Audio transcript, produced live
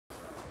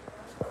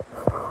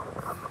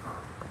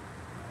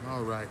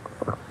All right.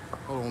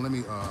 Hold on, let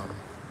me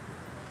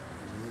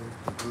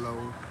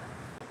hello.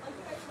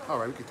 All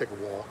right, we can take a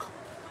walk.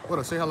 What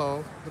up? Say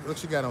hello. Look what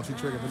she got on. She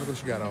triggered. Look what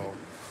she got on.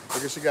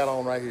 Look what she got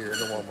on right here in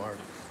the Walmart.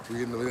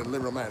 We in the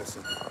living room,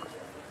 Madison.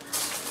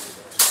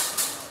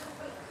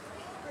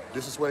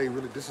 This is where they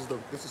really. This is the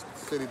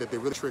city that they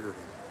really triggered.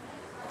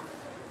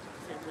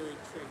 They're really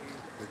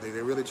triggered.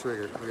 They really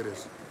triggered. Look at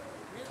this.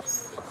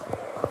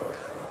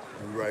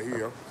 Right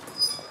here.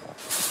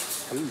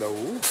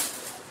 Hello.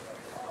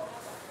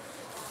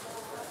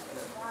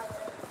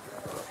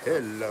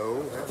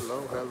 Hello.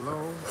 Hello.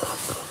 Hello.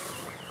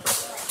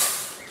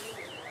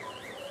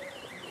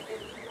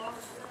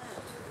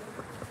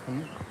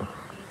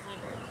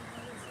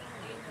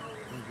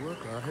 What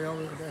the hell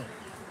is that?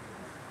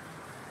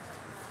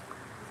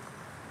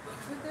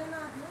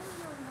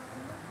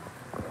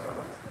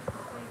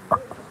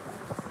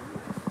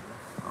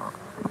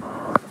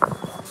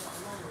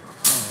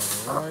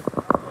 All right.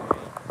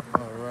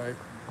 All right.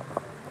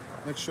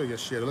 Make sure you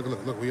share.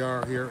 Look. We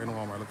are here in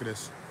Walmart. Look at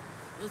this.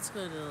 Let's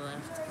go to the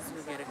left because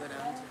we gotta go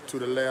down To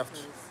the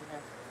left.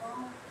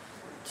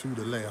 To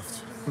the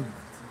left.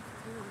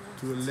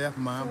 To the left,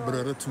 my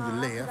brother. To the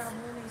left.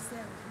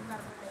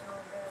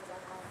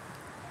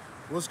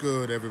 What's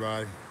good,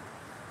 everybody?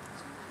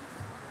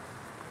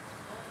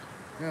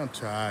 Yeah, I'm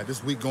tired.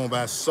 This week going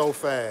by so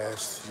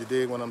fast. You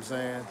dig what I'm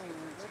saying?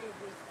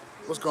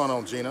 What's going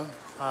on, Gina?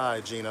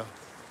 Hi, Gina.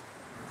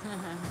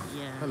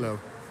 Yeah. Hello.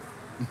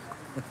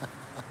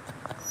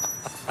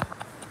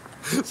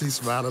 She's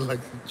smiling like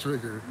she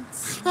triggered.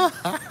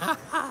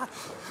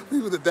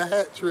 People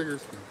that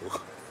triggers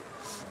people.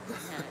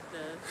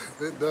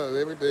 Yeah, It does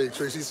everything.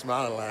 She's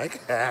smiling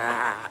like.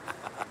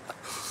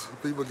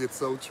 People get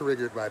so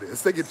triggered by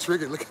this. They get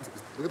triggered. Look at this.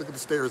 Look at the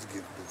stairs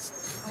again.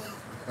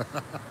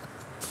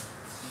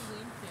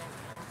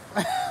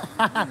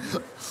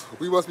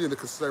 We must be in the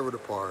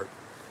conservative part.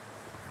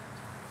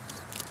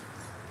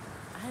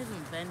 I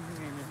haven't been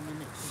here in a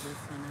minute for this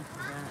one. I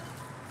forgot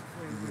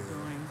where we're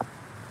going.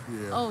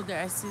 Yeah. Oh,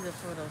 there. I see the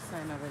photo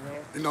sign over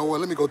there. You know what?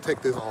 Let me go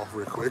take this off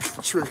real quick.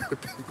 Trigger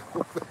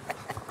people.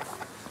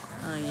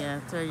 Oh yeah,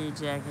 throw your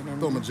jacket in.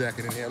 Throw my there.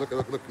 jacket in here.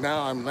 Look.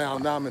 Now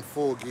I'm in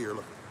full gear.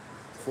 Look,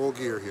 full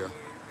gear here.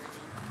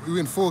 We're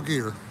in full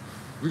gear.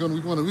 We're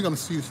gonna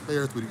see the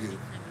stairs pretty good.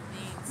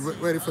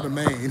 Ready for the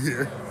main here.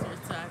 They're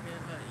talking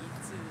about you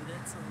too.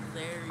 That's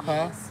hilarious.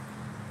 Huh?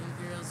 And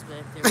girls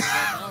back there were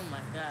like, oh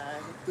my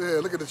god.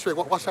 Yeah, look at the trick.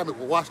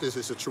 Watch this.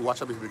 It's true. Watch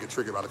how people get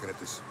triggered by looking at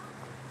this.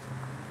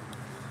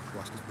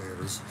 Watch the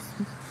bears.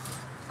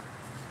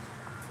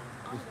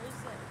 Oh, there's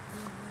that.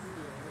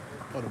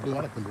 Oh, the blue.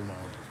 I like the blue one. I'm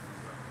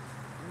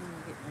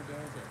gonna get my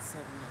dad that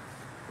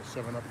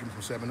 7-Up. 7-Up. Give me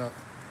some 7-Up.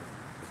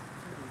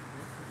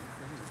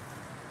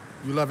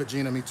 You love it,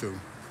 Gina. Me too.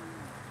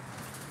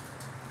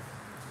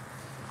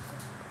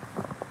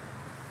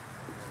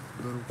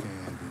 Little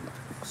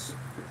candies.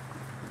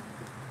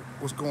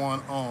 What's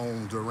going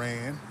on,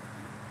 Duran?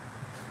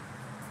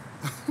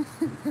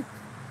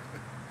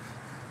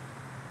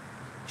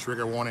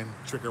 Trigger warning.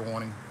 Trigger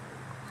warning.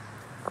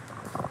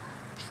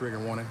 Trigger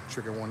warning.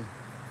 Trigger warning.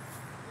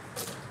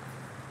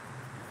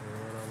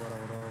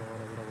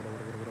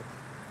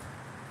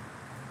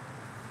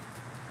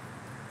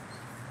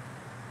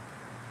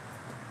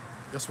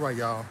 That's right,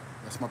 y'all.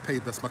 That's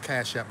my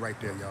Cash App right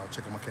there, y'all.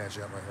 Check out my Cash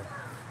App right here.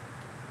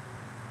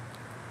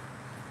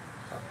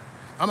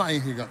 I'm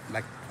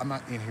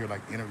not in here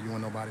like interviewing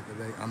nobody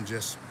today. I'm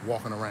just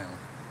walking around.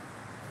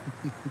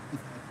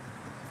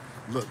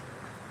 Look.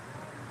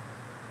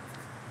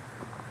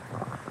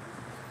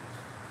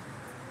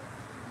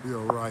 We are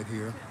right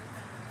here.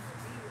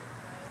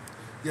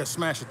 Yeah,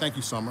 smash it. Thank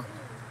you, Summer.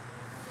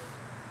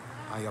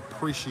 I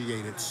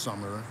appreciate it,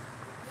 Summer.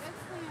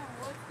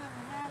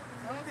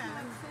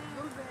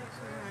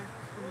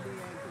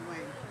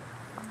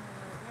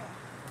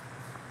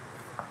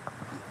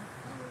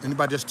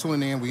 Anybody just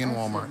tuning in, we in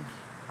Walmart.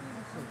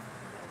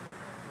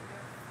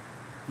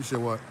 You said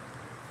what?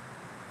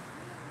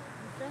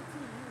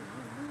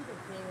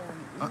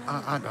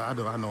 I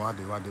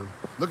do.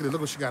 Look at it, look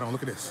what she got on,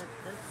 look at this.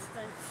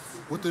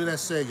 What did that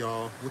say,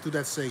 y'all? What did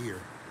that say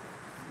here?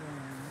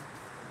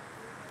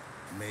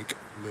 Make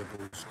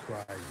liberals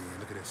cry again.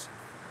 Look at this.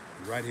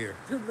 Right here.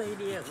 The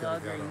lady at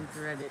Walgreens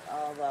read it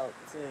all out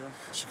too.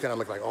 She kind of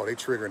looked like, oh, they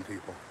triggering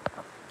people.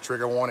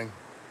 Trigger warning.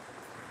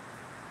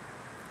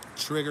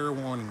 Trigger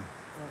warning.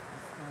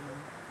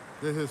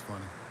 This is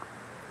funny.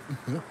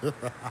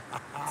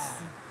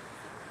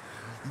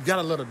 You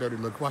gotta love a dirty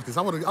look. Watch this.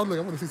 I want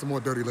to see some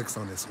more dirty looks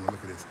on this one.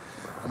 Look at this.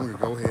 I'm gonna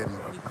go ahead and.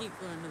 We keep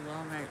going to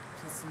Walmart to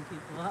piss some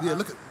people off. Yeah,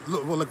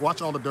 look.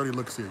 Watch all the dirty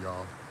looks here,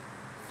 y'all.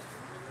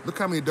 Look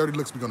how many dirty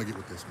looks we're gonna get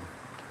with this one.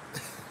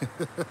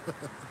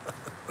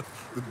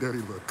 The dirty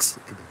looks.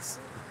 Look at this.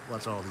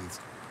 Watch all these.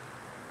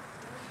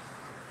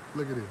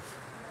 Look at this.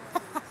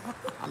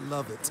 I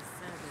love it.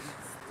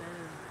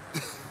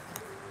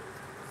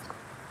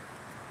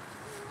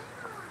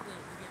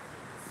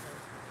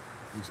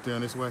 You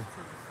staying this way?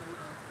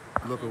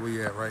 Look where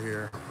we at right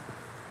here.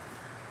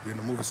 We're in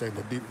the movie saying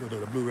the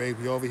Blu-ray.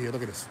 We over here.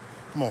 Look at this.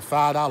 Come on,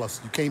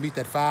 $5. You can't beat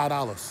that $5.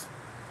 Oh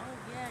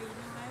yeah, you know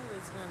I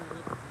was gonna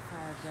look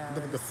at the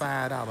Look at the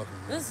 $5. $5.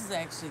 This is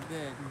actually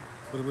good.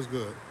 But it was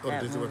good. Oh, the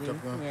That Disney World movie.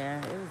 Cup gun. Yeah,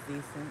 it was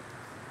decent.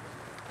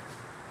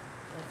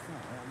 That's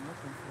not what I'm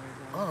looking for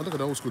Oh, though. look at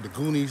the old school. The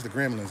Goonies, the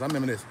Gremlins. I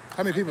remember this.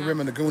 How many I people got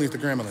remember the the Goonies, the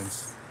Goonies.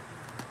 Gremlins?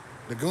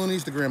 The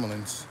Goonies, the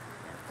Gremlins.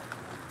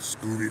 Yeah.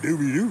 Scooby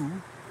Dooby Doo.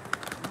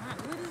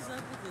 What is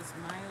up with this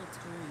mile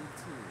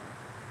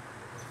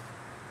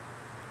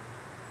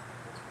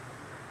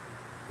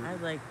 22? I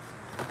like.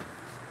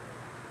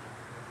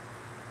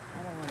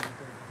 I don't want to go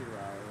through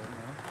all of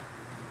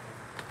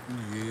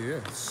them.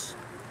 Yes.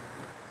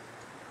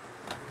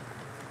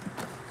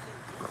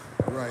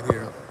 Right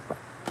here.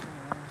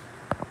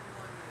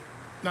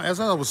 Now, as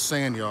I was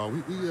saying, y'all,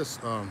 we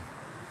just, you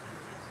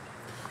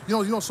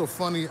know, so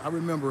funny. I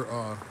remember,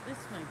 This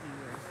might be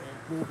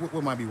worth it.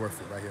 what might be worth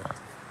it right here?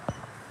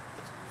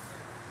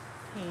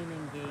 Pain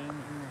and gain in the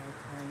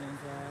retirement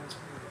job.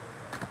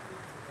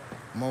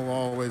 Mo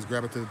always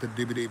grab it to the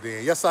DVD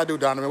bin. Yes, I do,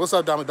 Donovan. What's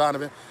up,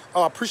 Donovan?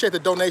 Oh, I appreciate the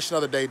donation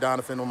of the day,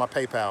 Donovan, on my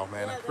PayPal,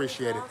 man. I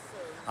appreciate it.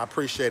 I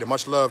appreciate it.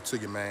 Much love to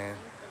you, man.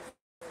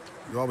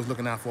 You're always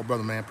looking out for a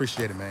brother, man.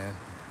 Appreciate it, man.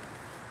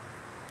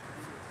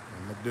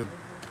 What's your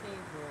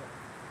favorite?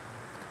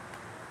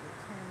 The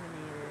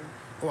Terminator.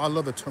 Oh, I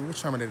love the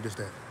Which Terminator is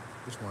that?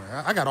 Which one?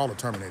 I got all the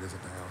Terminators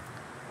at the house.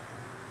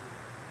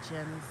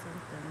 Gen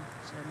something.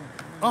 Gen.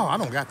 Oh, I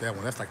don't got that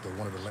one. That's like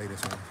one of the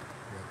latest ones.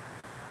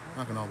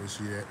 Yeah. I can always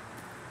see that.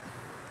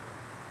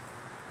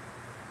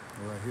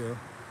 Right here.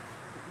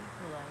 The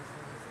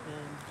Equalizer is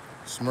good.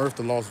 Smurf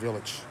the Lost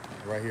Village.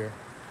 Right here.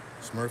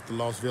 Smurf the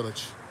Lost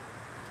Village.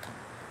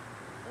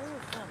 There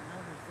was something I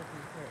was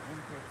looking for in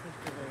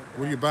particular.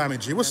 What are you buying me,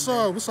 G? What's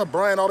up? What's up,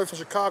 Brian? All the way from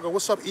Chicago.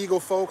 What's up, Eagle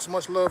folks?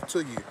 Much love to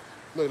you.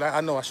 Look,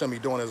 I know I shouldn't be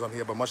doing this on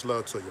here, but much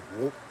love to you.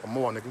 Whoop, or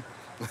more, nigga.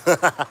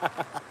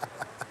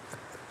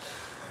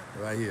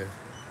 Right here.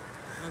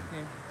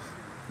 Okay.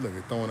 Look,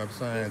 you're throwing up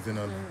signs in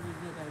Where a we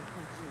get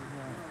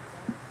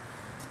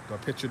our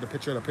pictures at?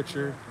 the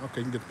picture. Okay,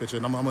 you can get the picture.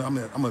 And I'm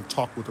gonna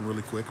talk with them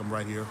really quick. I'm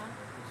right here.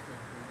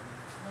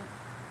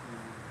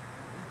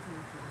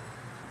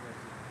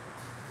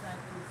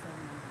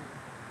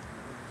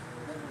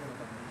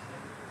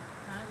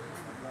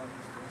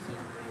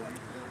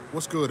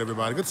 What's good,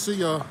 everybody? Good to see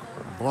you,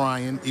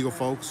 Brian, Eagle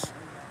folks.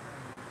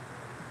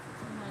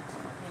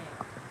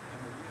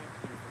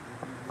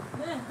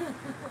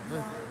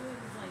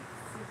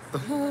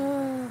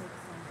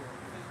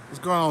 What's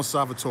going on,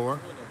 Salvatore?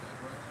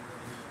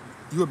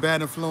 You a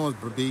bad influence,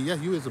 B. Yeah,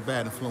 you is a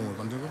bad influence,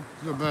 my nigga.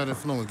 You a bad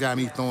influence. Got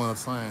me throwing up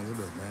signs.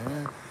 Look,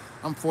 man.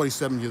 I'm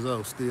 47 years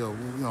old still,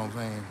 you know what I'm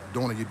saying?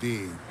 Doing what you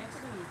did.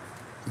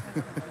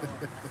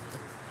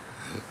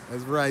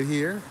 That's right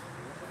here.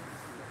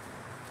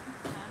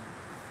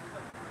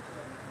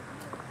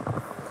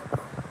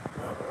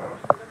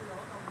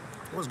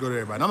 What's good,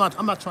 everybody?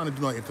 I'm not trying to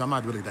do nothing. I'm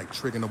not really like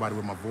triggering nobody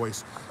with my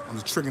voice. I'm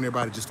just triggering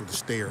everybody just with the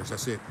stares.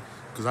 That's it.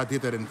 Because I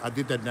did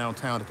that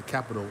downtown at the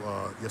Capitol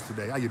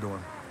yesterday. How you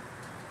doing?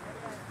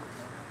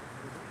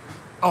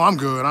 Oh, I'm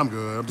good.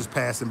 I'm just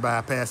passing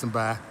by.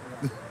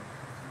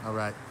 All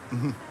right.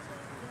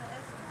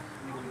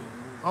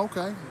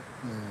 Okay.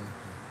 Yeah.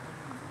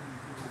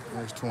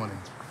 That's 20.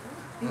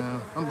 Yeah,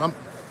 I'm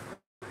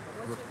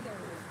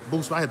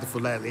Boost. I had the for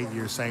the last 8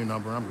 years, same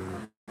number. I'm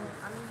good.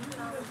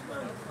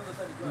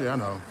 Yeah, I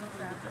know.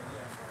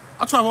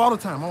 I travel all the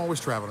time. I'm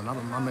always traveling.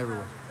 I'm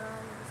everywhere.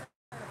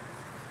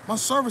 My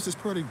service is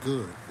pretty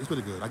good. It's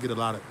pretty good. I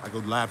go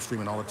live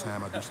streaming all the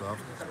time. I do stuff.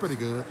 It's pretty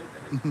good.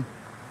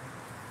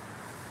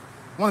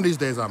 One of these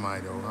days I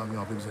might, though. You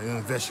know, people say,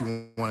 invest you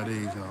in one of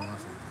these, you know.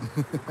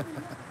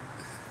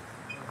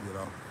 You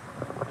know.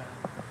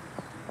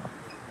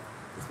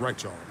 That's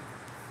right, y'all.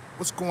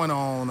 What's going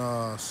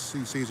on,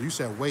 Caesar? You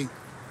said wait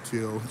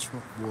till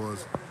Trump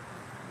was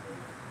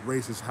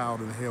racist. How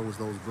in the hell was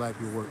those black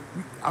people work?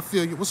 I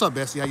feel you. What's up,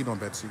 Betsy? How you doing,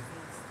 Betsy?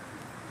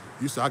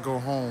 You said I go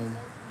home,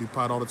 be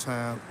pot all the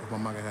time with my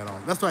MAGA hat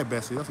on. That's right,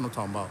 Betsy. That's what I'm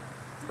talking about.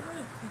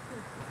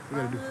 We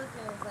gotta do. Like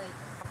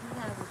he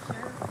has a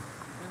shirt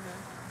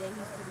that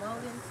he's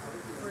promoting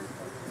for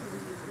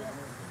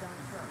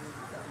Donald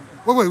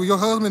Trump. Wait, your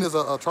husband is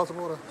a Trump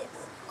supporter? Yes.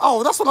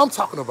 Oh, that's what I'm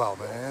talking about,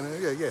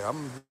 man.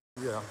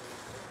 Yeah.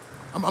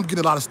 I'm getting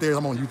a lot of stares.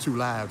 I'm on YouTube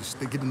Live, just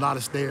getting a lot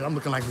of stares. I'm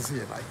looking like this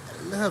here, like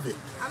I love it.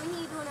 I mean, he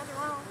ain't doing nothing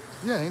wrong.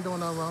 Yeah, ain't doing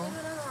nothing wrong. He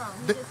ain't doing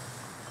nothing wrong.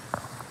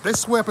 They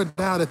swear up and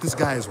down that this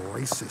guy is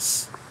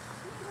racist. He ain't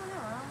doing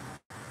nothing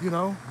wrong. You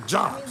know, I mean,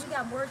 jobs. we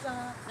got more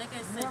jobs. Like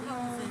I said, he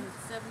was in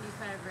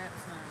 75 rap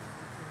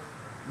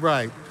songs.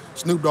 Right.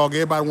 Snoop Dogg,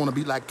 everybody want to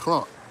be like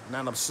Trump. Now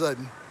all of a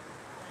sudden,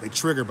 they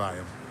triggered by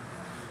him.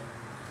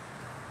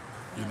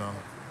 You know.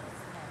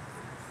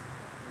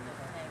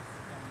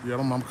 Yeah,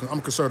 I'm a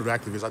conservative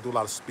activist. I do a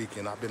lot of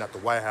speaking. I've been at the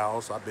White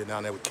House. I've been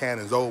down there with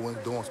Cannons Owens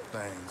doing some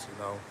things, you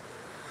know.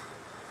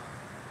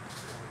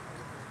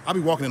 I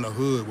be walking in the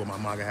hood with my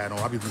MAGA hat on.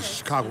 I be in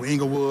Chicago,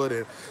 Inglewood,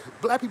 and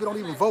black people don't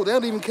even vote. They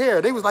don't even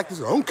care. They was like, I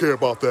don't care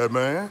about that,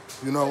 man.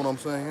 You know what I'm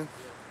saying?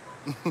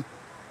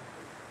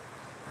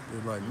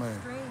 They're like, man,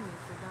 Streaming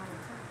for Donald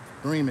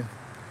Trump. dreaming.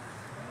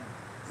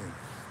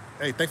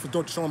 Hey, thanks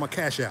for showing my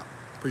cash out.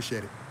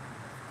 Appreciate it.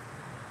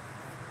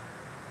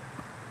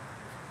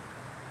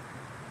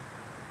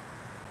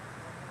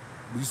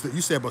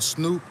 You said, but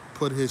Snoop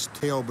put his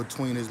tail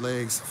between his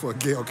legs for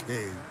Gail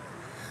Cage.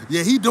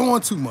 Yeah, he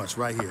doing too much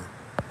right here.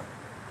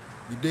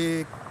 You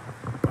dig?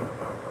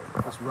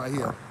 That's right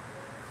here.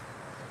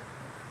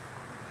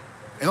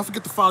 And don't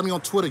forget to follow me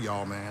on Twitter,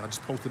 y'all, man. I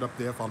just posted up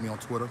there. Follow me on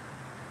Twitter.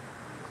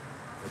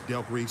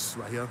 Del Reese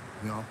right here,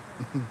 you know.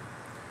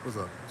 What's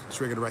up? It's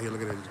triggered right here.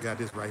 Look at it. You got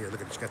this right here.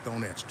 Look at it. You got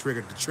thrown there. It's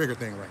triggered. The trigger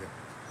thing right here.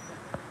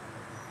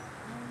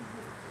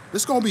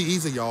 This gonna be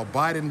easy, y'all.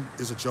 Biden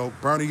is a joke.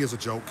 Bernie is a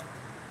joke.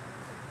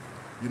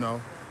 You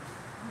know.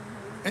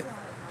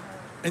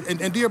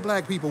 And dear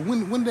black people,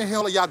 when the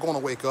hell are y'all gonna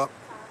wake up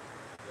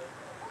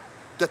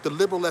that the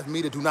liberal left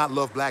media do not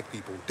love black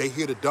people? They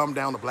here to dumb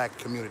down the black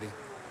community,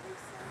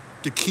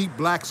 to keep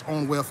blacks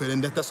on welfare,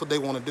 and that's what they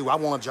want to do. I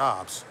want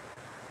jobs.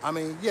 I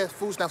mean, yeah,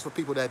 food stamps for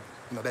people that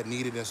that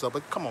need it and stuff.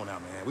 But come on now,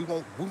 man, we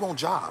want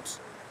jobs.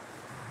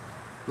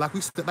 Like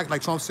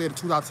Trump said in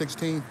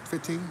 2016,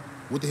 15.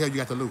 What the hell you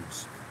got to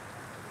lose?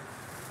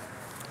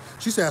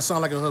 She said I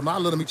sound like a husband.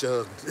 I'd love to meet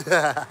your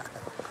husband.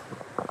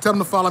 Tell them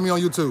to follow me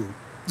on YouTube.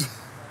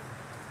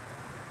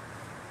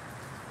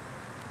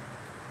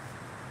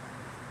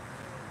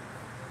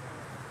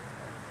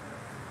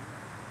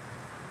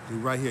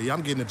 Dude, right here. Yeah,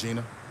 I'm getting it,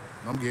 Gina.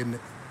 I'm getting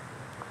it.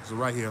 So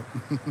right here.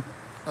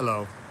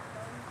 Hello.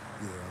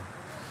 Yeah.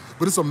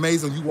 But it's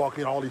amazing. You walk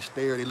in, all these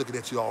stairs, they looking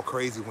at you all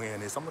crazy wearing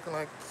this. I'm looking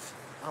like,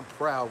 I'm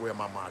proud wearing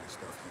my MAGA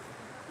stuff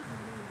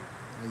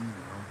here. You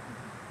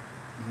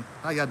know.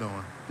 How y'all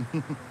doing?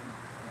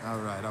 All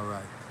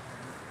right.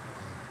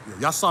 Yeah,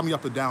 y'all saw me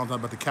up and down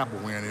about the Capitol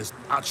wearing this.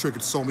 I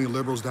triggered so many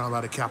liberals down by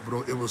the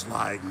Capitol. It was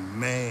like,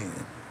 man.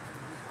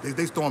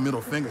 They throwing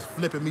middle fingers,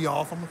 flipping me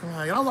off. I'm looking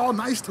like, I was all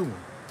nice to them.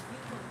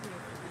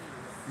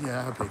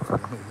 Yeah, I paid for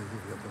it.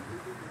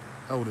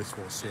 Hold this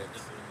for a sec.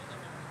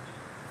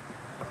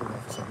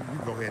 You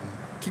go ahead and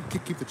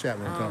keep the chat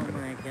room company.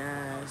 Oh my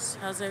gosh.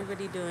 How's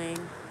everybody doing?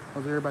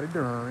 How's everybody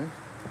doing?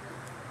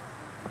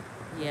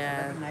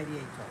 Yeah.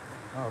 98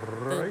 All The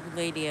right.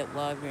 lady at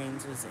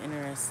Walgreens was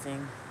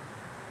interesting.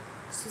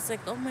 She's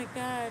like, oh my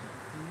God,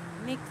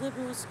 make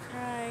liberals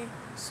cry.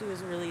 She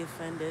was really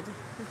offended.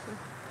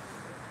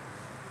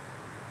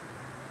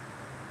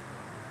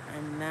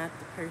 I'm not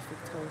the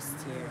perfect host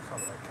here.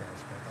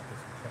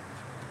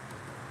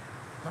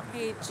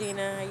 Hey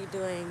Gina, how you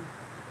doing?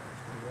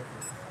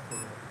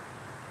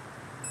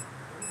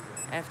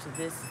 After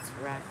this, it's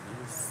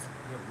Rockies.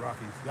 Yeah,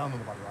 Rockies. Y'all know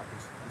about the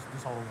Rockies.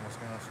 This all over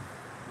Wisconsin.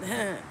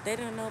 They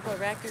don't know about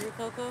Rocky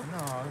Rococo?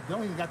 No, they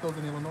don't even got those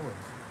in Illinois.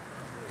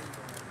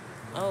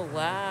 Oh,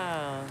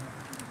 wow.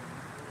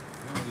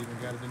 They don't even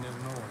got it in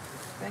Illinois.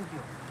 Thank you.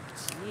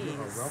 Jeez.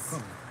 You're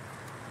welcome.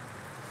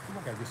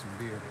 I gotta get some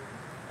beer.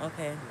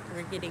 Okay,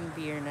 we're getting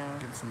beer now.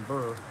 Getting some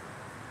burr.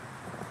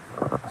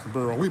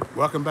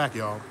 Welcome back,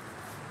 y'all.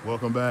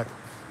 Welcome back.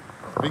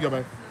 We go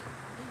back.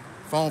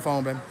 Phone, baby.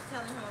 I was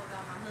telling her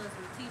about my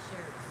husband's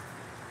t-shirts.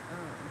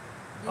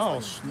 Oh,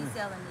 He's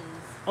selling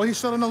these. Oh, he's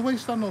selling those. Where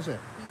he's selling those at?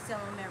 He's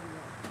selling them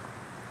everywhere.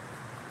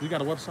 You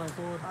got a website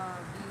for it? Do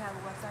you have a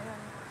website,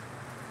 honey?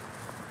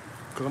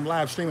 Because I'm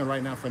live streaming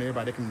right now for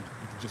everybody. They can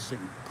just sit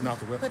and pronounce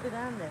the website. Put it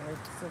on there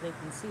so they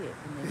can see it.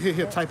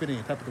 Here, type it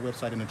in. Type the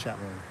website in the chat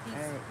room. He's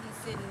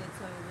sitting it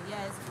to me, but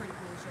yeah, it's a pretty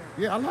cool shirt.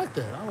 Yeah, I like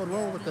that. I would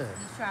roll with that.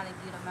 He's trying to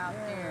get them out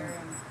there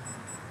and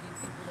get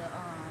people to,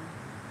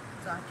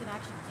 so I can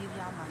actually give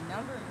y'all my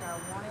number if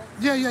y'all want it.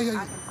 Yeah. I can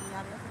see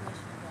y'all the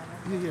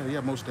information.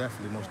 Yeah, most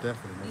definitely.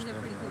 These are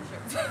pretty cool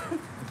shirts.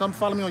 Tell them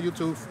follow me on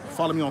YouTube.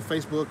 Follow me on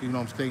Facebook.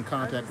 I'm stay in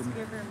contact with me.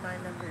 Give her my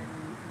number and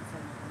you can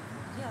send it.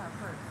 Yeah,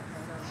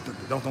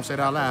 perfect. Don't say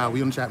that out loud.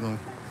 We in the chat room.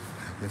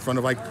 In front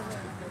of like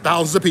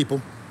thousands of people.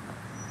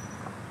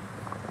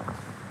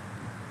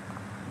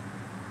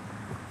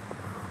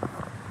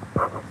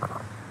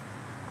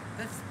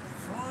 That's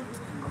front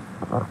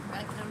and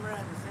back camera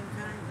at the same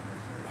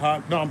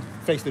time? No, I'm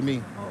facing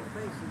me. Oh,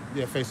 facing.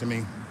 Yeah, facing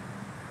me.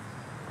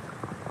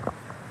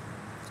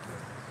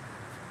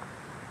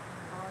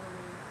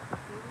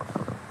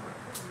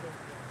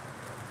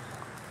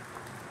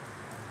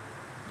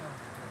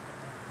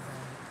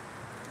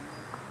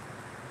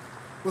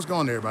 What's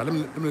going on there, everybody?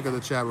 Let me look at the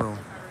chat room.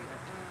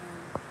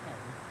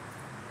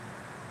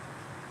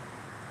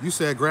 You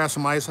said grass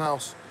from Ice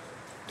House?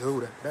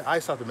 Dude, that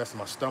ice house been messing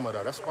my stomach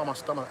up. That's why my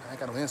stomach ain't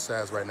got no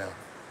insides right now.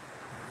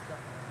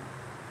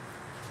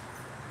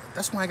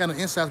 That's why I ain't got no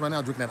insides right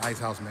now drinking that Ice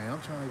House, man.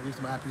 I'm trying to get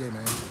some IPA,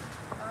 man.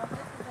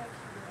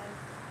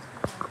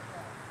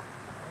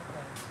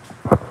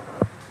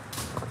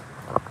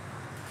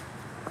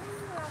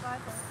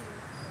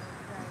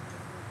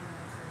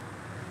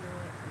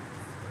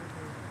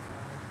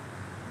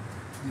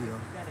 Yeah.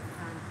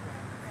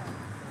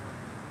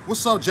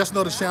 What's up, Just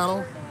Know the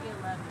Channel?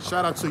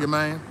 Shout out to you,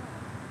 man.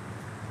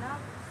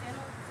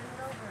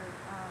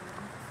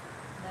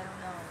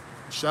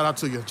 Shout out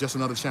to you, Just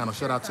Another Channel.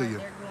 Shout out to you.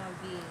 They're going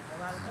big.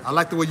 A lot of I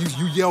like the way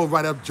you yelled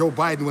right up Joe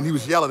Biden when he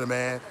was yelling it,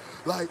 man.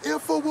 Like,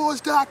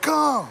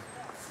 Infowars.com.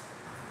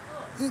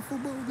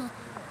 Infowars.com.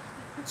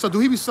 So do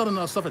he be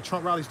selling stuff at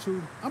Trump rallies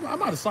too? I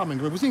might have saw him in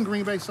Green Bay. Was he in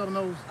Green Bay selling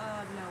those? No,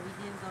 we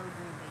didn't go to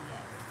Green Bay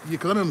yet. Yeah,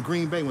 because I remember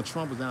Green Bay when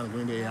Trump was down in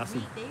Green Bay. Yeah, I see.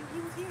 he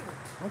was here.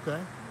 Okay.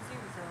 He was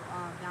here, so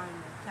down in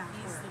the town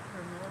He's square. the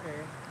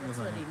promoter. That's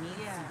what he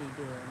needs to be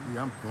doing.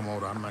 Yeah, I'm a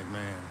promoter. I'm like,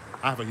 man,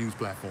 I have a huge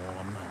platform.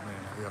 I'm like,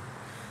 man, yeah.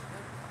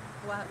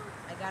 Well,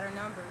 I got her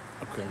number.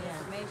 Okay. Send the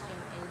information,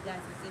 and you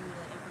guys can send me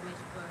the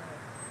information for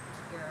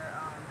your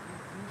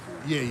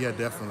YouTube. Yeah,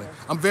 definitely.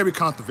 I'm very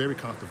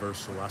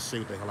controversial. I say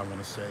what the hell I want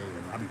to say,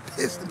 and I be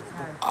pissed people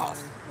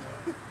off.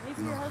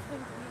 Maybe your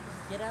husband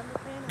can get on the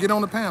panel. Get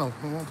on the panel.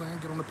 You know what I'm saying?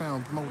 Get on the panel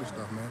and promote this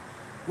stuff, man.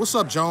 What's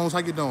up, Jones? How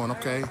you doing?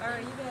 Okay. All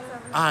right, you guys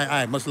have a All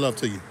right. Much love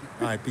to you.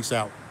 All right, peace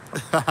out.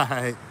 All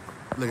right.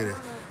 Look at this.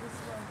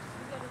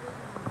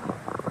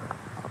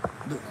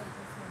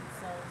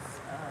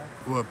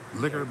 What,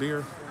 liquor,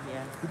 beer?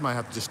 Yeah. We might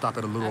have to just stop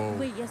at a little old.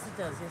 Wait, yes it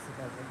does. Yes it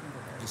does. I think it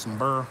Get does. some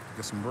burr.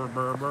 Get some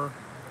burr.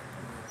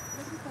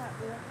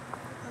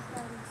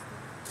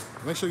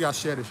 Make sure y'all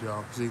share this,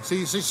 y'all.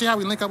 See how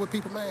we link up with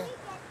people, man?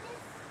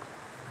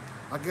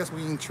 I guess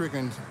we ain't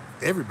tricking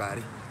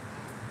everybody.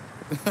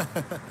 They're kind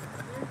of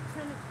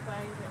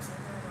quiet.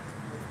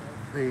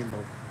 There ain't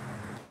no.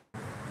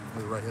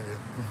 It's right here.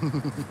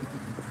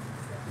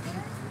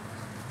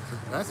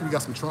 Actually, we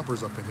got some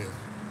Trumpers up in here.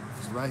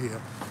 It's right here.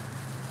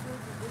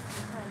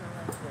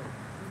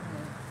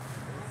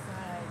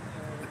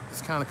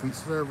 It's kind of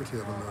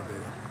conservative a little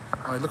bit.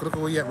 All right, look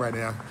where we at right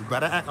now. You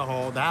got the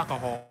alcohol.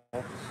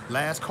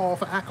 Last call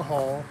for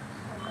alcohol.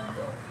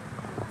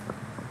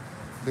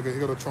 Look at here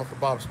go the Trump for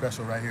Bob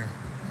special right here.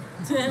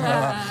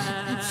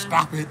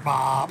 Stop it,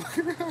 Bob.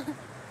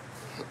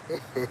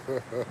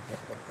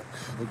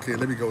 Okay,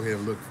 let me go ahead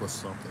and look for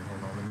something.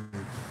 Hold on,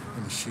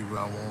 let me see what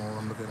I want.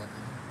 I'm looking at.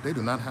 They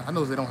do not have. I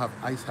know they don't have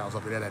Ice House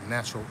up here. That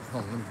natural.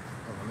 Hold on,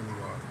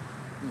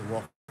 let me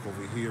walk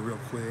over here real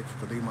quick,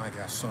 but they might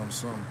got some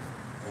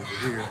over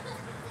here.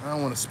 I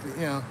don't want to speak.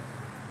 Yeah.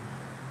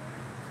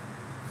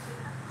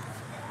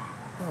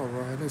 All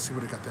right, let's see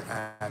where they got the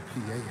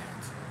IPA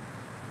at.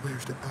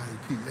 Where's the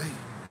IPA?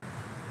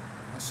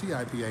 I see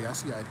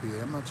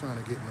IPA. I'm not trying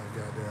to get no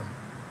goddamn.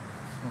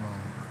 Hold on.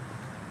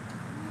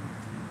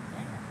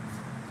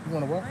 You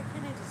want to what? Why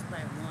can't I just buy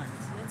one?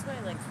 See, that's why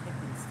I like Pick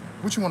and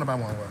Save. What you want to buy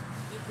one what?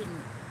 You can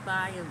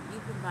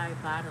buy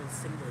bottles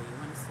singly. You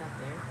want to stop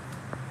there?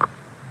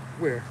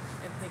 Where?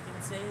 At Pick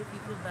and Save,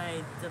 you can buy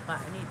the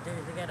bottle.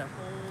 They got a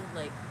whole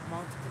like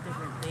multiple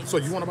different things.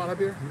 So you want to buy a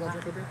beer? You want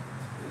to drink a beer?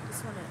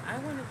 I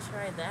want to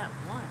try that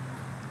one.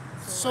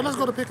 So let's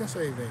go to Pick and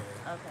Save then.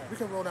 Okay. We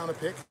can roll down the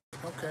Pick.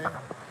 Okay.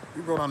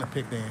 We roll down the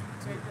Pick then.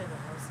 It's right by the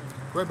house.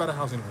 Right by the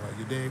house anyway.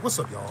 You dig? What's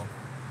up, y'all?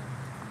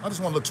 I just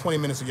want a little 20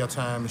 minutes of your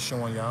time and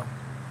showing y'all.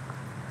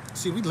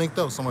 See, we linked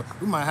up somewhere.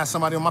 We might have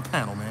somebody on my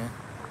panel, man.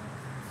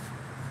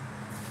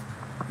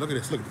 Look at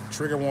this. Look at this.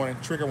 Trigger warning.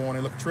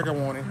 Look, trigger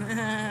warning.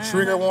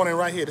 Trigger warning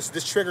right here.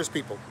 This triggers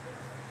people.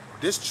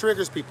 This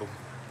triggers people.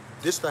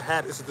 This the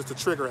hat. This is the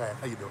trigger hat.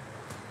 How you doing?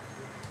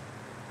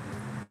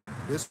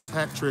 This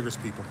hat triggers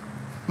people.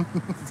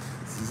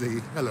 See,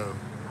 hello.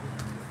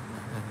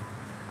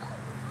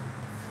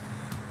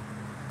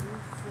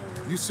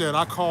 You said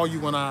I call you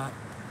when the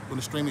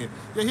stream is.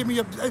 Yeah, hit me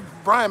up. Hey,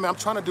 Brian, man, I'm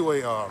trying to do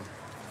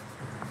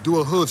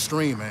a hood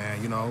stream,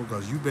 man. You know,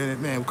 because you've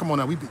been, man. Come on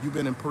now, you've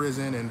been in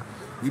prison and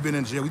we've been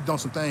in jail. We've done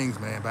some things,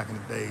 man, back in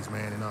the days,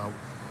 man. And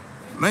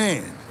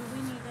man. Do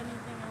we need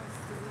anything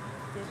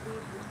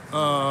else?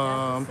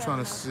 I'm trying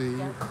to see.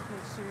 Got the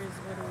pictures.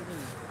 What do we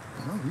need?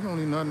 No, we don't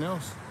need nothing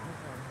else. Okay.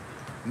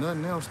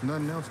 Nothing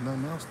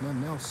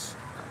else.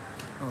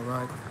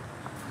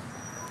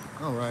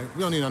 All right.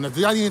 We don't need nothing. Do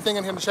y'all need anything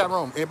in here in the chat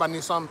room? Anybody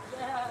need something?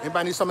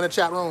 Anybody need something in the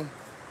chat room?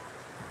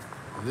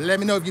 Let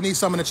me know if you need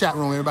something in the chat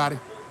room, everybody.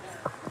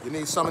 You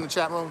need something in the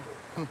chat room?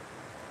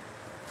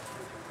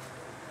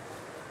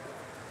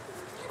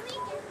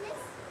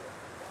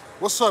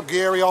 What's up,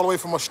 Gary, all the way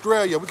from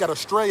Australia? We got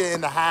Australia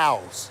in the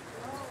house.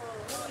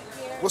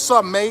 What's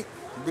up, mate?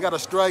 We got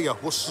Australia.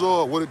 What's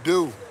up? What it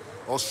do?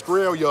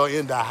 Australia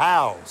in the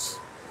house.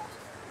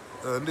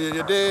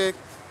 You dig?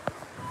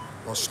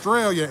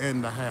 Australia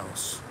in the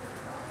house.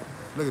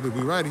 Look at it,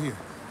 we right here.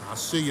 I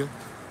see you.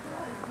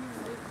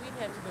 We'd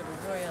have to go to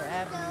Royal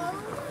Avenue.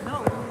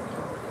 No.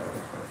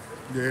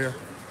 Yeah.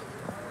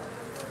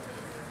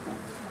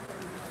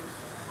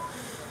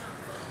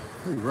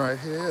 Right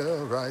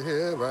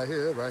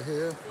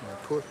here.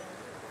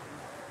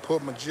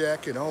 Put my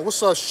jacket on.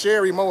 What's up,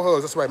 Sherry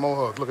Mohugs? That's right,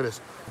 Mohugs. Look at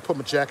this. Put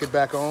my jacket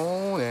back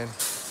on, and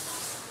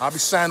I'll be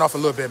signing off a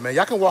little bit, man.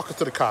 Y'all can walk us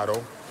to the car,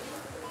 though.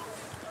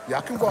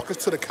 Y'all can walk us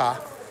to the car.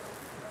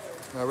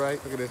 All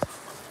right, look at this.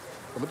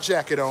 Put my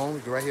jacket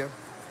on, right here.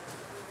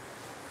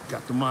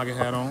 Got the MAGA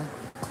hat on.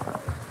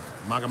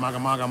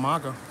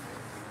 MAGA.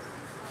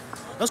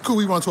 That's cool.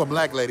 We run to a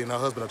black lady and her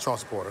husband a Trump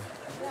supporter.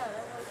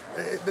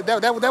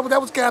 That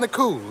was kind of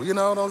cool. You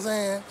know what I'm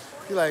saying?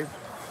 You like,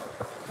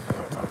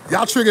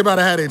 y'all triggered by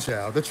the hat, ain't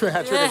y'all? The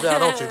hat triggered y'all,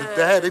 don't you?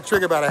 The hat, they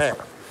triggered by the hat.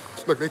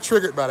 Look, they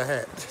triggered by the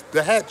hat.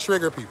 The hat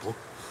triggered people.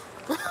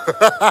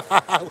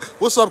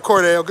 What's up,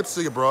 Cordell? Good to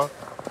see you, bro.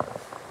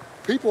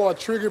 People are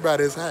triggered by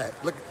this hat.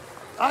 Look,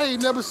 I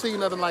ain't never seen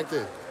nothing like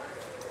this.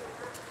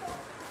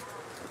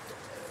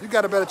 You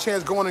got a better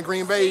chance going to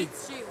Green Bay. State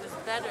Street was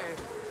better.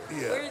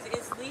 Yeah.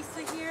 Is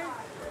Lisa here?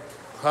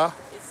 Huh?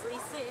 Is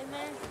Lisa in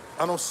there?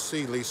 I don't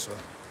see Lisa.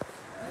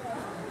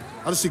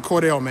 I just see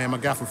Cordell, man, my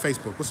guy from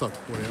Facebook. What's up,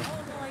 Cordell?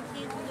 Oh, no, I can't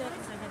do that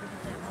because I got to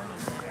get that money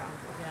back. I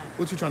forgot.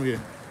 What you trying to get?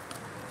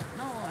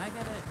 No, I'm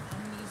going to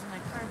use my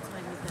card till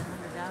I get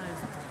that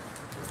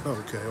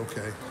 $100.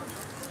 Okay.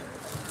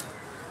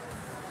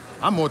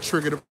 I'm more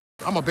triggered.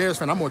 I'm a Bears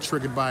fan. I'm more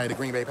triggered by the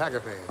Green Bay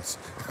Packer fans.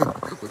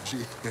 With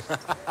G.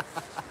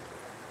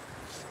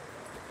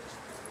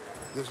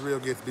 This real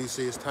get to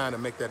DC. It's time to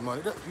make that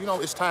money. You know,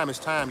 it's time,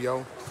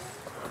 yo.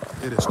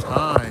 It is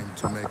time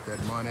to make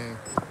that money.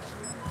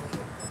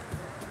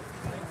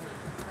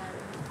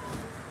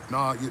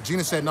 No,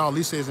 Gina said no,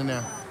 Lisa isn't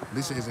there.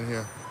 Lisa isn't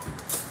here.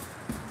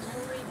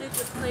 When we did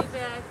the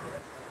playback,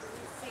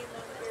 we seen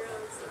them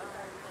girls,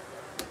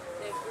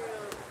 that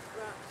girl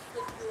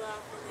flip you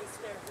off when they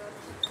start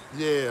running.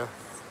 Yeah.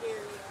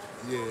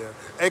 Scary. Yeah.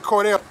 Hey,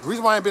 Cordell, the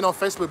reason why I ain't been on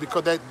Facebook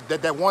because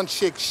that one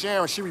chick,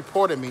 Sharon, she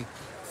reported me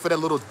for that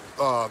little,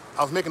 I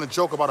was making a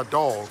joke about a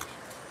dog.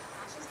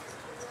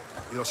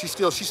 You know, she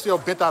still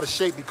bent out of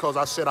shape because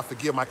I said I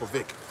forgive Michael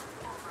Vick.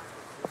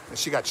 And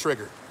she got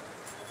triggered.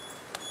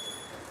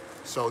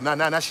 So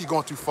now she's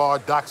going too far,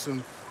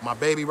 doxing my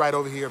baby right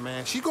over here,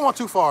 man. She's going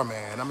too far,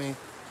 man. I mean,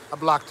 I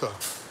blocked her.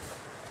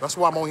 That's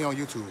why I'm on here on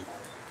YouTube.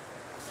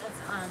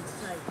 That's on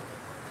site.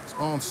 It's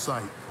on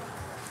site.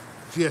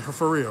 Yeah,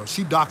 for real.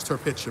 She doxed her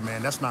picture,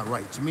 man. That's not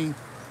right. To me,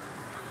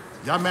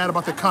 y'all mad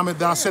about the comment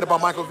that I said about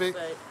Michael Vick?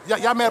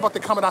 Y'all mad about the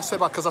comment I said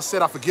about, because I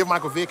said I forgive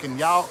Michael Vick and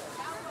y'all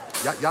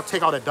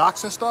take all that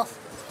doxing stuff?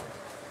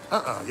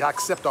 Y'all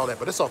accept all that,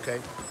 but it's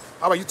okay.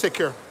 All right, you take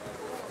care.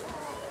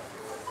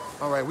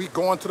 All right, we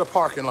going to the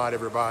parking lot,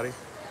 everybody.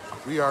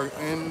 We are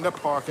in the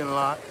parking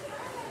lot.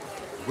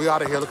 We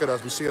out of here. Look at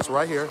us. We see us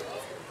right here.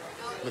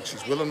 Look,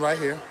 she's willing right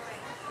here.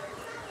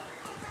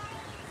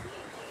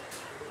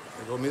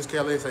 There go Miss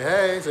Kelly and say,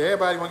 hey,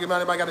 everybody, want to give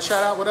anybody got a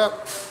shout out? What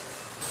up?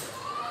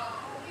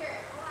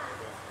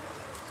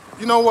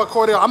 You know what,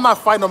 Cordell? I'm not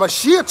fighting nobody.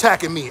 She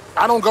attacking me.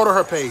 I don't go to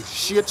her page.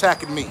 She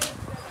attacking me.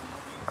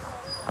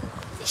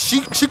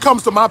 She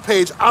comes to my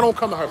page. I don't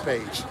come to her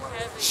page.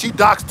 She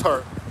doxed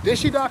her. Did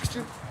she dox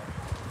you?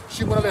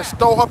 She went in there and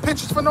stole her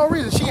pictures for no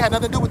reason. She had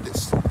nothing to do with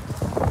this.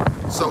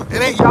 So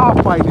it ain't y'all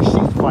fighting,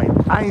 she's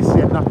fighting. I ain't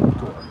said nothing to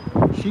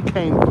her. She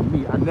came for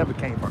me. I never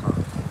came for her.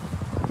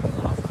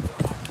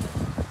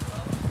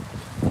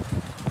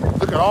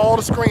 Look at all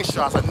the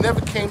screenshots. I never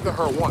came to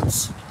her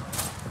once.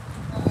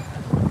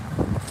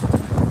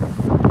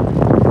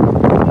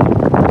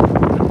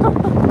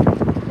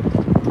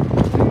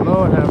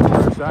 Lord have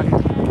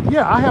mercy.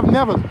 Yeah, I have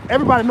never,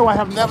 everybody know I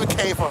have never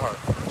came for her.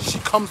 She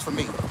comes for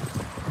me.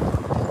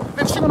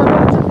 Then she gonna know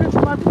your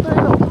picture like the thing.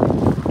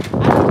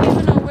 I don't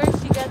even know where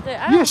she got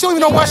that. Yeah, she don't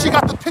even know why she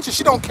got the picture.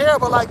 She don't care,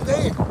 but like,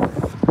 damn.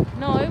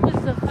 No, it was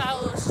the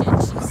foul shit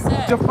she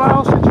said. The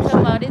foul shit you Talking said?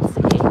 about it's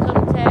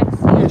income tax.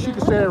 Yeah, she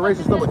can say that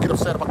racist stuff, but get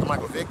upset about the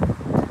Michael Vick.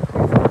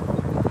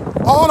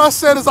 All I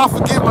said is I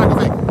forgive Michael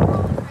Vick.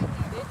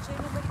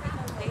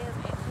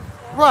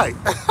 Right.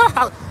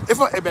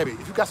 Hey, baby,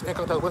 if you got some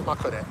income tax, where's my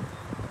cut at?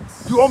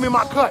 You owe me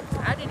my cut.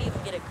 I didn't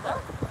even get a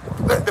cut.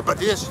 But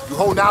this, you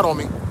holding out on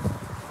me.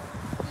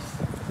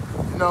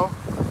 You know?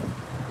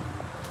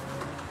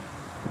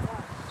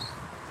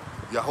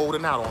 You're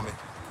holding out on me.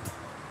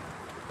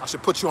 I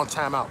should put you on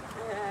timeout.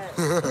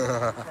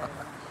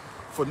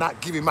 For not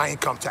giving my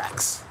income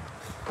tax.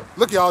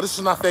 Look, y'all, this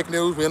is not fake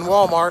news. We're in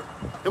Walmart.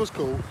 It was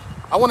cool.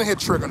 I wasn't here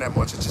triggering that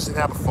much. It's just in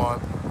having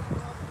fun.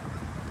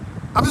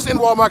 I'm just in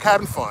Walmart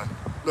having fun.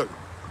 Look,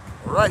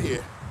 right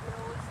here.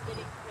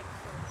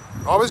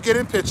 Always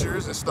getting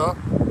pictures and stuff.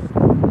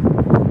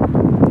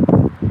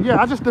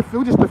 Yeah, we just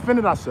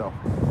defended ourselves.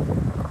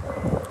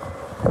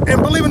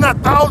 And believe it or not,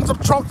 thousands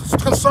of Trump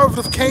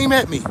conservatives came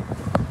at me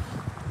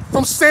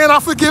from saying I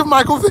forgive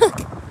Michael Vick.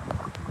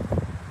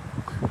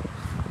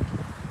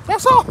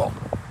 That's all.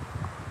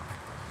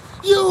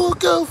 You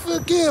go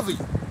forgive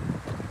him.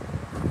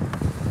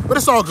 But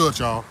it's all good,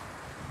 y'all.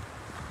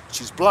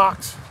 She's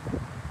blocked.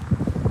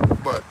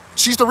 But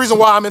she's the reason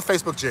why I'm in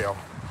Facebook jail.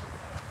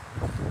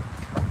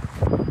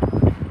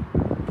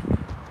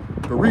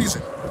 The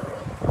reason.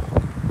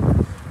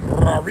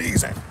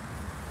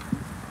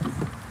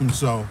 And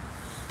so,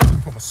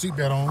 put my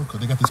seatbelt on because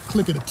they got this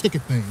click of the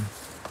ticket thing.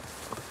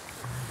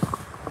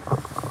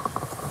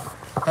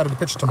 How did the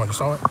picture come out? You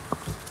saw it?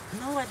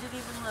 No, I didn't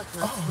even look.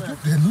 Let's Oh, look.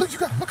 you didn't look. You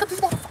got to look at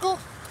these motherfuckers.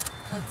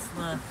 Let's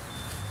look.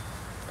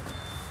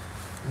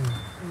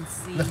 And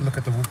see. Let's look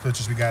at the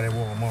pictures we got at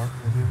Walmart.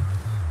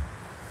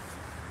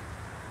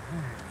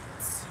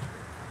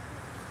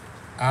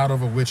 Out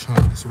of a witch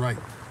hunt. That's right.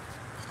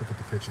 Let's look at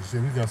the pictures.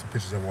 Yeah, we got some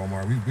pictures at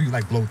Walmart. We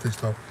like blow this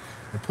stuff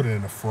and put it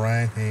in a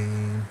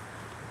frame.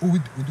 Ooh, we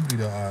do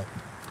need a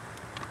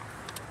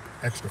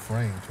extra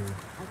frame too.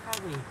 I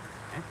probably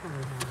I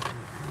probably have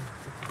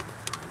it.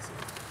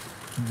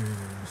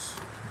 Yes.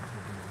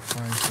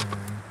 Fine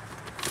thing.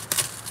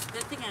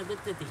 Good thing I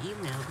looked at the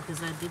email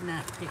because I did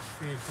not pick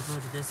for it to go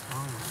to this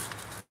Walmart.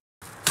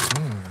 I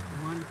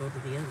wanted to go to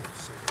the other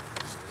shit.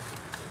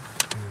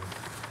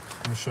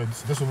 Let me show you.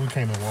 This is what we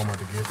came to Walmart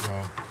to get,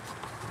 y'all.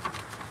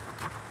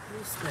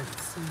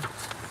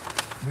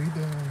 We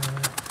done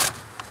that.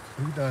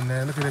 We done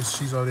that. Look at this.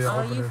 She's over there.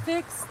 Oh, you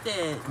fixed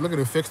it. Look at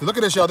it, fixed it. Look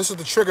at this, y'all. This is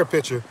the trigger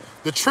picture.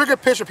 The trigger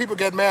picture. People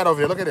get mad over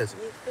here. Look at this.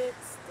 You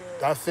fixed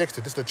it. I fixed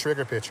it. This is the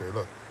trigger picture.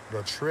 Look.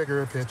 The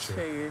trigger picture.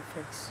 Trigger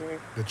picture.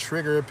 The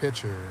trigger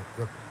picture.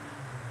 The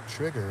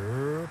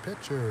trigger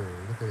picture.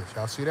 Look at this.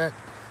 Y'all see that?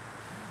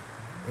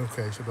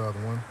 Okay, so the other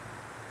one.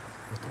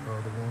 What's the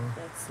other one?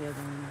 That's the other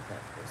one I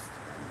got first.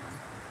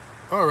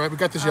 All right, we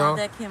got this, y'all.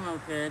 That came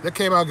out good. That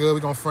came out good. We're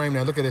going to frame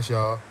that. Look at this,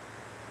 y'all.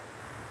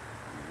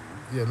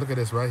 Yeah, look at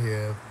this right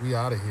here. We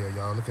out of here,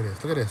 y'all. Look at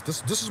this. Look at this.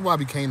 This is why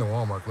we came to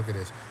Walmart. Look at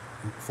this.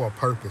 For a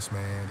purpose,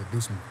 man. To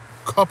do some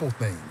couple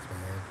things,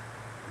 man.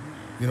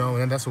 You know,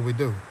 and that's what we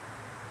do.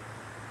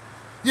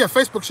 Yeah,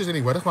 Facebook shit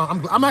anyway. That's why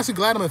I'm actually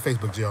glad I'm in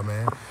Facebook jail,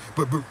 man.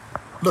 But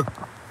look,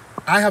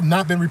 I have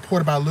not been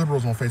reported by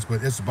liberals on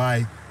Facebook. It's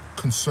by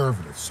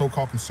conservatives,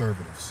 so-called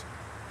conservatives.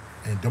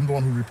 And them the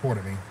one who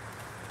reported me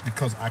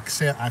because I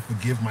said I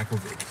forgive Michael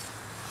Vick.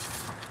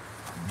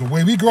 The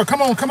way we grew up,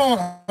 come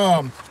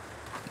on,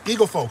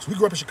 Eagle folks, we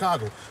grew up in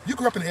Chicago. You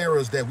grew up in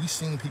eras that we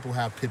seen people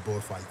have pit bull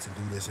fights and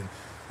do this, and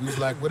we was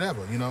like,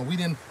 whatever, you know. We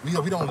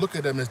don't look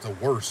at them as the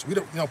worst. We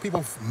don't, you know,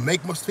 people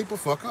make most people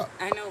fuck up.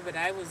 I know, but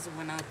I was the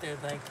one out there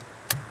like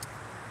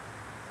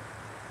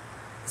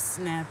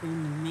snapping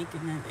and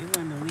making that they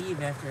wanted to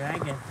leave after I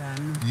got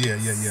done. Yeah.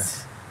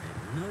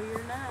 No,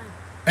 you're not.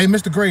 Hey,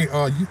 Mr. Gray,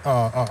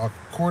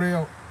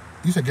 Cordell,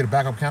 you said get a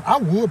backup account. I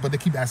would, but they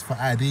keep asking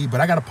for ID.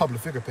 But I got a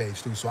public figure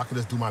page too, so I can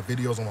just do my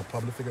videos on my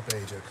public figure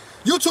page.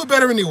 YouTube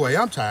better anyway.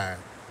 I'm tired.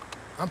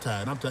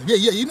 Yeah,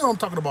 you know what I'm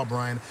talking about,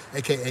 Brian,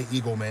 a.k.a.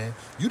 Eagle, man.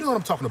 You know what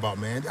I'm talking about,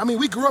 man. I mean,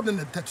 we grew up in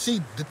see,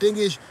 the thing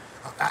is,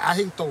 I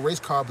hate to throw race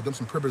card, but them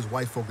some privileged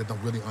white folk that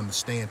don't really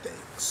understand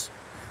things,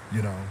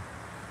 you know,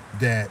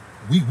 that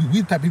we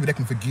the type of people that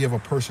can forgive a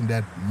person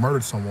that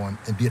murdered someone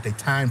and did their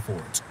time for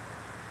it.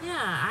 Yeah,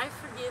 I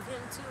forgive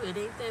him too. It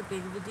ain't that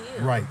big of a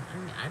deal. Right. I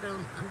mean, I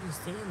don't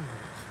understand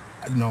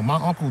that. You know, my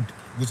uncle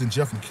was in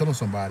jail from killing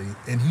somebody,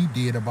 and he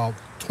did about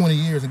 20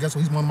 years, and guess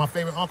what? He's one of my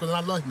favorite uncles, and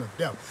I love him to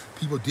death.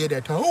 People did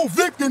that time. Oh,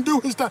 Vic didn't do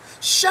his time.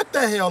 Shut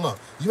the hell up.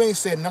 You ain't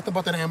said nothing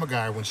about that Amber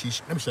guy when she...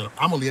 Let me shut up.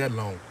 I'm going to leave that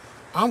alone.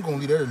 I'm going to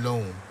leave that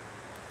alone,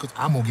 because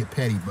I'm going to get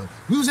petty, but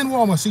we was in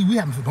Walmart. See, we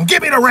haven't... Don't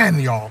give me the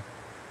rant, y'all.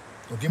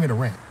 Don't give me the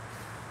rant.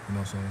 You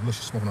know what I'm saying? Look,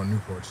 she's smoking on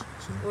Newports.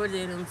 See? Or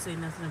they don't say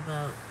nothing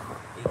about...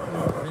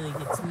 What really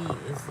gets me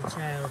is the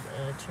child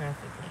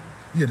trafficking.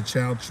 Yeah, the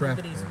child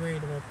trafficking. Nobody's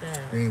worried about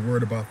that. They ain't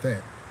worried about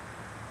that.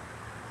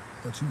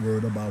 But you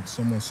worried about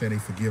someone saying they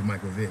forgive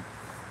Michael Vick.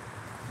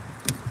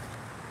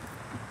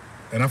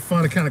 And I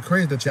find it kind of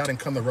crazy that y'all didn't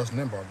come to Rush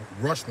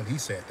Limbaugh when he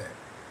said that.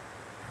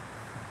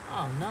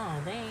 Oh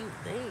no, they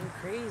ain't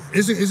crazy.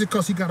 Is it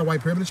because he got a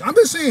white privilege? I'm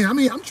just saying. I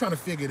mean, I'm trying to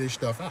figure this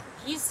stuff out.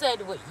 He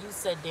said what you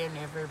said damn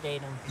near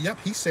verbatim. Yep,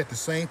 he said the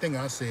same thing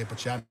I said,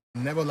 but y'all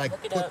never like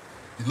Look it up.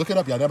 Look it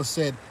up. Y'all never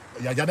said.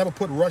 Y'all never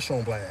put Rush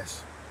on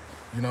blast.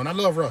 You know, and I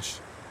love Rush.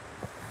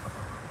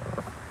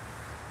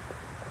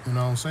 You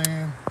know what I'm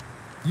saying?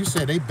 You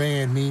said they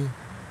banned me,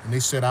 and they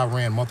said I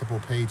ran multiple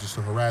pages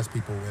to harass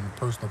people in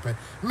personal page.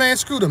 Man,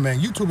 screw them, man.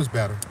 YouTube is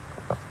better.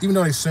 Even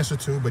though they censor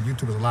too, but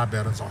YouTube is a lot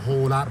better. It's a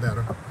whole lot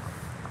better.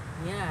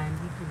 Yeah, and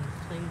you can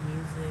play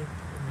music,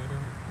 and they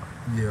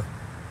don't Yeah.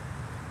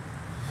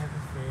 have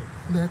a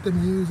fit. Let the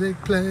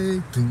music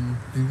play. Doom,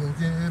 you won't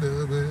get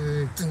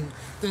away. Doom,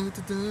 dun,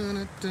 dun,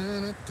 dun,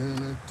 dun,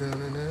 dun, dun,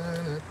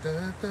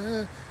 dun,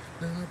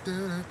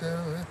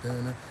 dun,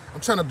 dun.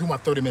 I'm trying to do my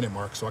 30-minute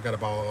mark, so I got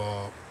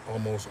about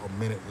almost a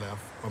minute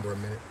left, under a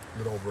minute, a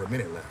little over a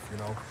minute left, you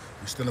know.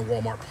 We're still in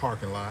Walmart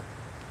parking lot,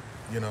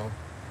 you know.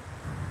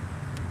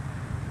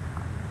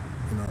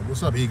 You know,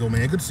 what's up, Eagle,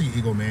 man? Good to see you,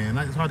 Eagle, man.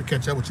 It's hard to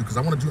catch up with you because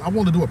I want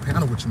to do a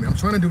panel with you, man. I'm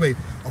trying to do a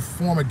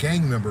former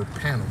gang member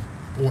panel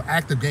or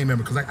active gang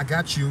member because I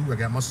got you, I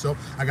got myself,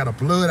 I got a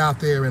blood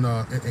out there in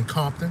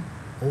Compton,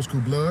 old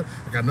school blood.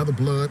 I got another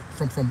blood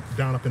from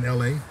down up in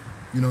LA.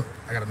 You know,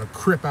 I got a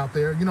Crip out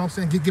there. You know what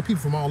I'm saying? Get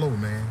people from all over,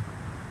 man.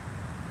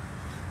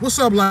 What's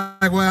up,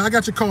 like? Well, I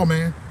got your call,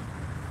 man.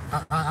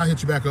 I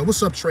hit you back up.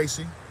 What's up,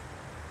 Tracy?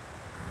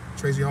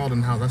 Tracy Hall in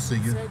the house. I see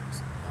you.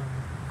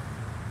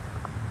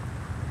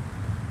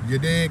 You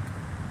dig?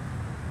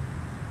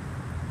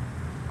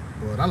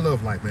 But I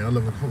love life, man. I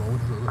love it. Hold on.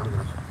 Look at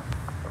this.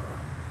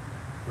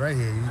 Right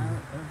here.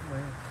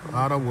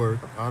 Out of work.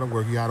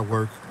 You out of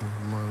work.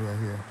 Right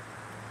here.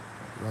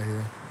 Right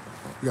here.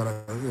 You gotta,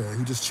 yeah,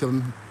 he just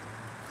chilling.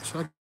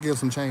 Should I give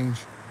some change?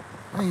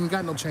 I ain't even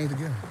got no change to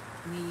give him.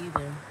 Me either.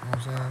 You know what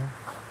I'm saying?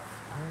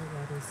 All I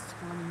got is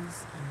 20s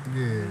and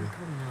yeah.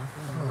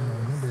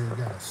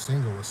 Maybe got a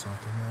single or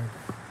something, right?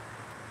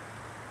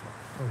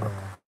 Oh, well.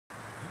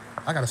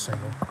 I got a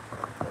single.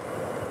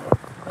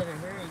 Better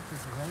hurry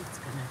because the light's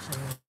gonna show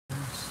up.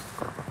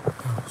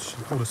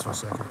 Hold this for a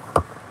second.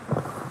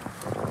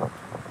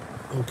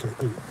 Okay.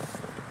 Ooh.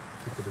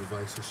 Keep the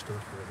device and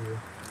stuff right here.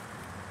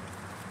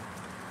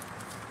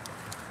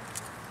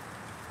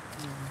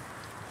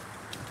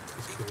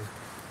 Okay.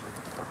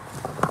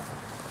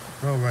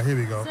 All right, here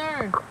we go.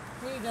 Sir,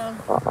 here you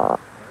go.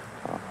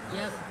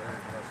 Yep.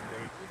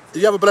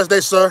 You have a blessed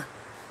day, sir.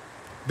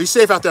 Be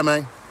safe out there,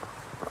 man.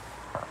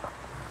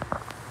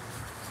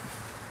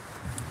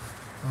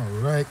 All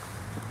right.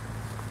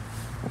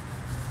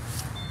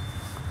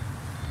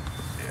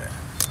 Yeah.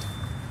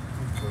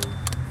 Okay.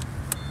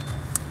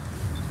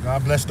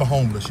 God bless the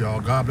homeless, y'all.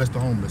 God bless the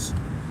homeless.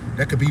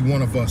 That could be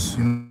one of us,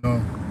 you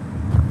know.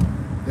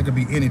 That could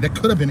be any. That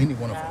could have been any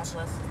one of us.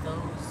 God bless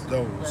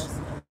Those. Bless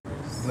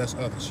others. Bless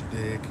others, you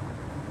dig?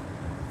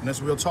 And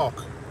that's real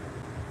talk.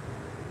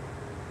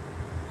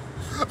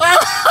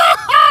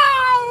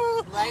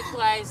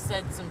 Likewise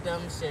said some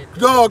dumb shit.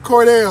 No,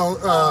 Cordell,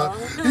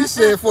 he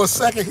said for a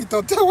second he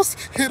thought that was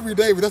Henry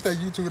David. That's that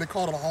YouTuber they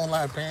called him an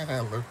online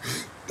panhandler.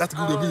 That's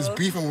the dude that we was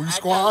beefing when we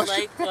squashed.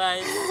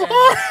 Likewise.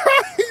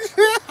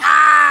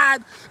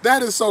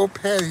 That is so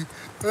petty.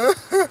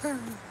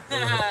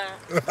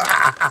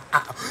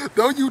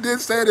 No, you didn't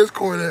say this,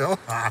 Cordell.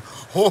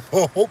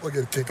 Hope I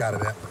get a kick out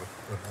of that one.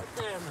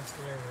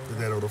 Is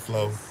that on the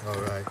flow?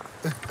 All right.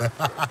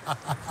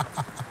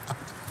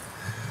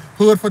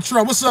 Hood for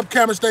Trump. What's up,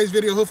 Camera Stage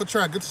Video? Hood for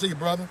Trump. Good to see you,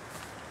 brother.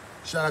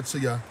 Shout out to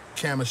your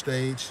Camera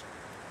Stage.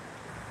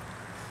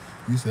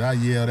 You said I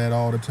yell that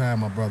all the time,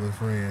 my brother,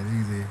 friend.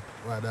 Easy.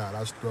 Why not?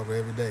 I struggle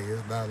every day.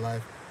 It's not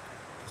life.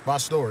 It's my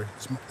story.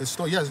 It's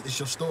story. Yes, it's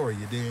your story,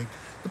 you dig?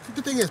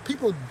 The thing is,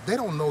 people, they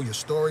don't know your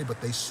story,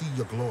 but they see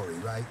your glory,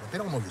 right? But they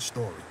don't know your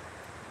story.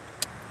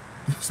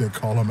 You said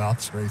call them out,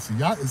 Tracy.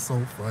 Y'all is so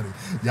funny.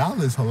 Y'all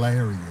is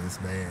hilarious,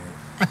 man.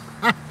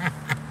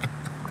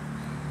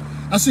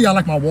 I see y'all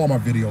like my Walmart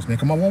videos, man.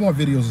 Cause my Walmart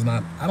videos is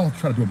not, I don't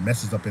try to do a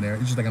message up in there.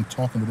 It's just like I'm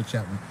talking with the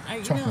chat room,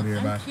 talking with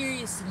everybody. I'm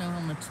curious to know how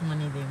much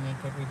money they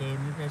make every day.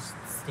 Maybe I should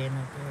stand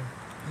up there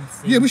and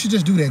see. Yeah, we should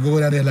just do that.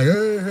 Go out there like,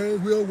 hey,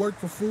 we'll work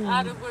for food.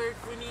 Out of work,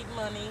 we need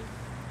money.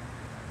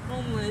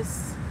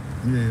 Homeless.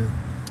 Yeah.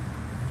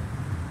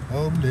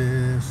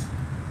 Homeless.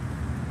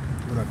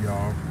 What up,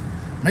 y'all?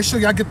 Make sure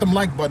y'all get them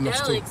like buttons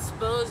They'll too.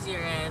 expose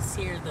your ass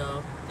here,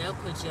 though. They'll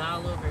put you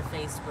all over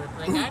Facebook.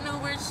 Like, I know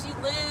where she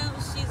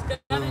lives. She's got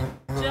a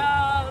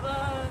job.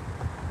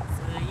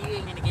 So you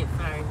ain't gonna get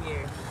fired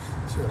here.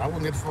 Shit, I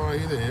wouldn't get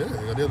fired either.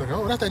 Yeah, they're like,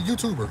 oh, that's that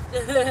YouTuber.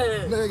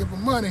 Begging for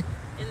money.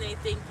 And they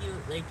think you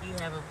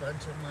have a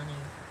bunch of money.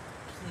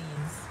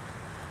 Please.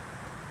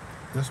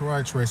 That's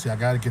right, Tracy. I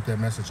gotta get that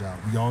message out.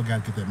 We all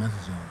gotta get that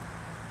message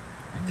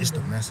out. It's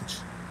the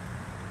message.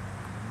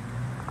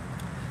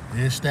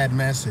 It's that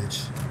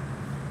message.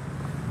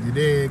 You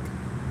dig?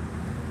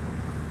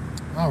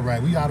 All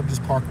right, we out of this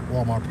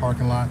Walmart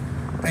parking lot.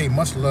 Hey,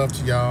 much love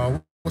to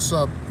y'all. What's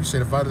up? You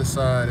said if I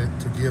decided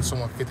to give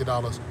someone $50,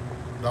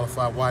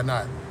 $1.05, why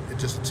not?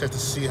 It's just a test to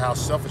see how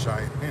selfish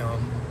I am. You know.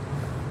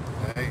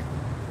 Hey.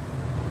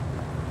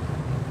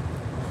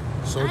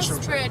 So I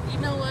spread. You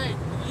know what?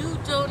 You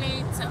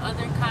donate to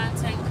other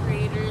content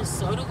creators.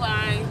 So do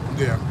I.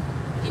 Yeah.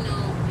 You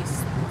know, we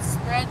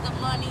spread the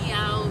money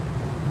out.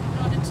 You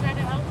know, to try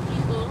to help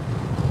people.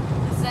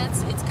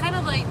 Because it's kind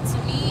of like, to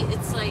me,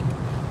 it's like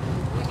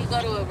when you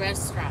go to a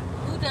restaurant.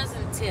 Who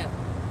doesn't tip?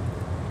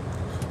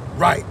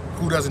 Right.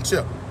 Who doesn't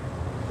tip?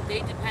 They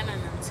depend on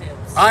them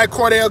tips. All right,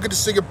 Cordell, good to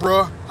see you,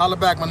 bro. Holla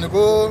back, my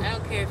nigga. I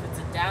don't care if it's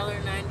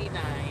 $1.99. Yeah.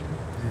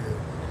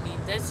 I mean,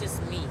 that's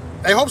just me.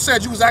 Hey, Hope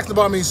said you was asking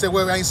about me. He said,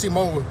 well, I ain't seen him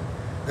over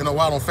in a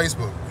while on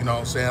Facebook. You know what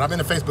I'm saying? I'm in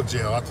the Facebook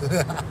jail.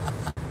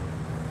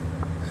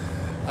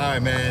 All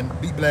right, man.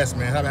 Be blessed,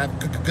 man. Have a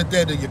good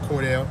day to you,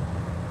 Cordell.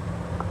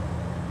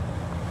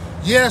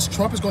 Yes,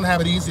 Trump is going to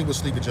have it easy with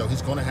Sleepy Joe.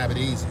 He's going to have it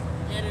easy.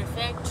 Matter of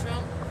fact,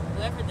 Trump,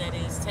 whoever that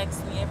is,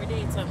 texts me every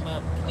day talking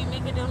about, can you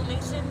make a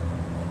donation?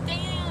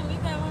 Damn, you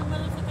got more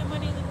motherfucking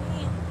money than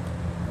me.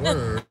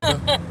 Word.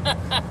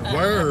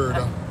 Word.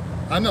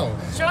 I know.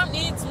 Trump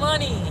needs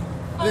money.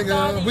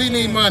 Nigga, we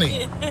need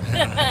money.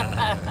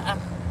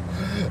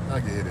 I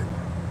get it.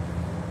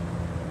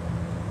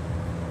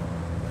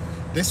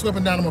 They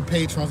sweeping down on my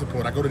paid Trump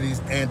support. I go to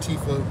these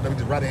Antifa, let me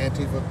just write an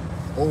Antifa.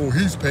 Oh,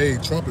 he's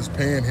paid. Trump is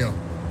paying him.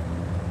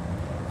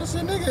 I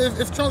said, nigga,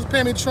 if Trump's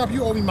paying me Trump,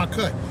 you owe me my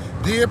cut.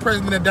 Dear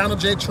President Donald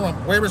J. Trump,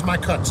 where is my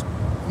cut?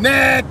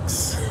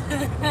 Next.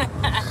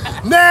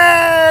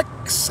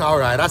 Next. All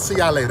right, I'll see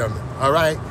y'all later. All right.